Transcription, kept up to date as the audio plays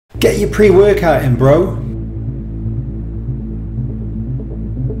Get your pre-workout in, bro.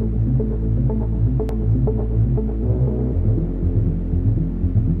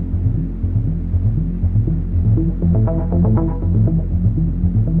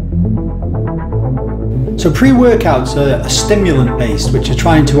 So pre-workouts are stimulant based, which are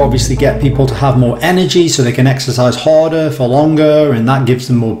trying to obviously get people to have more energy so they can exercise harder for longer, and that gives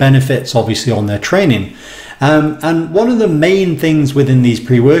them more benefits obviously on their training. And one of the main things within these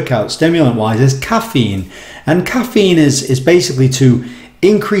pre-workout stimulant wise is caffeine. And caffeine is basically to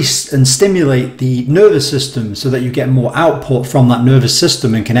increase and stimulate the nervous system so that you get more output from that nervous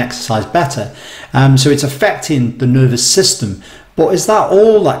system and can exercise better. So it's affecting the nervous system. But is that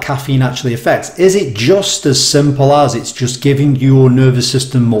all that caffeine actually affects? Is it just as simple as it's just giving your nervous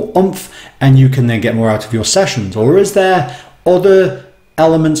system more oomph and you can then get more out of your sessions? Or is there other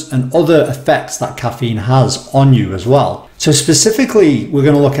elements and other effects that caffeine has on you as well? So specifically we're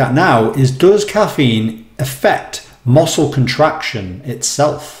going to look at now is, does caffeine affect muscle contraction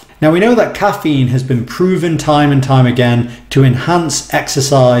itself? Now we know that caffeine has been proven time and time again to enhance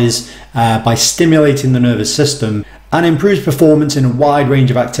exercise by stimulating the nervous system and improves performance in a wide range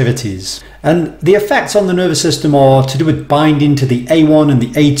of activities. And the effects on the nervous system are to do with binding to the A1 and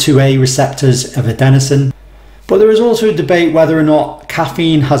the A2A receptors of adenosine. But there is also a debate whether or not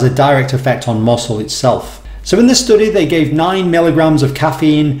caffeine has a direct effect on muscle itself. So in this study, they gave 9 milligrams of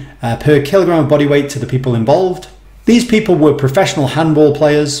caffeine per kilogram of body weight to the people involved. These people were professional handball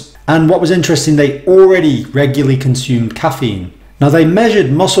players, and what was interesting, they already regularly consumed caffeine. Now they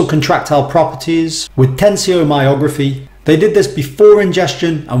measured muscle contractile properties with tensiomyography. They did this before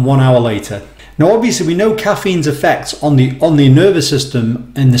ingestion and 1 hour later. Now obviously we know caffeine's effects on the nervous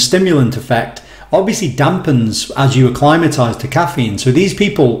system and the stimulant effect obviously dampens as you acclimatize to caffeine. So these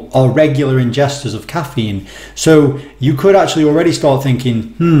people are regular ingesters of caffeine. So you could actually already start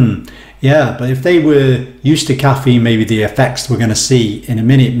thinking, yeah, but if they were used to caffeine, maybe the effects we're going to see in a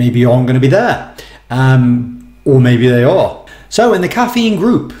minute maybe aren't going to be there. Or maybe they are. So in the caffeine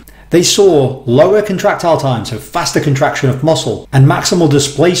group, they saw lower contractile time, so faster contraction of muscle, and maximal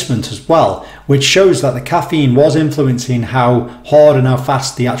displacement as well, which shows that the caffeine was influencing how hard and how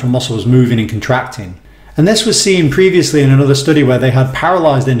fast the actual muscle was moving and contracting. And this was seen previously in another study where they had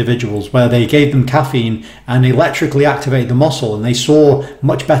paralyzed individuals where they gave them caffeine and electrically activated the muscle, and they saw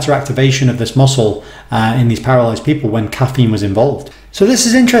much better activation of this muscle in these paralyzed people when caffeine was involved. So this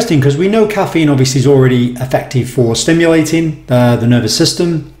is interesting because we know caffeine obviously is already effective for stimulating the nervous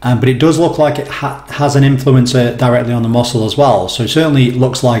system, but it does look like it has an influence directly on the muscle as well. So certainly it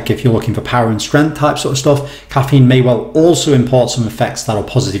looks like if you're looking for power and strength type sort of stuff, caffeine may well also impart some effects that are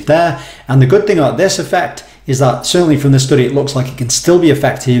positive there. And the good thing about this effect is that certainly from this study it looks like it can still be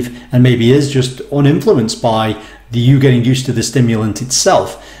effective and maybe is just uninfluenced by you getting used to the stimulant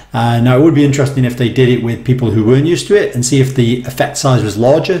itself. Now it would be interesting if they did it with people who weren't used to it and see if the effect size was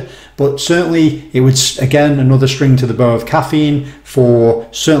larger, but certainly it would, again, another string to the bow of caffeine for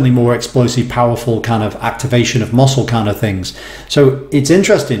certainly more explosive, powerful kind of activation of muscle kind of things. So it's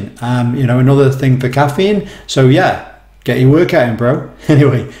interesting, you know, another thing for caffeine. So yeah, get your workout in, bro.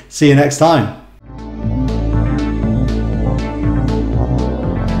 Anyway, see you next time.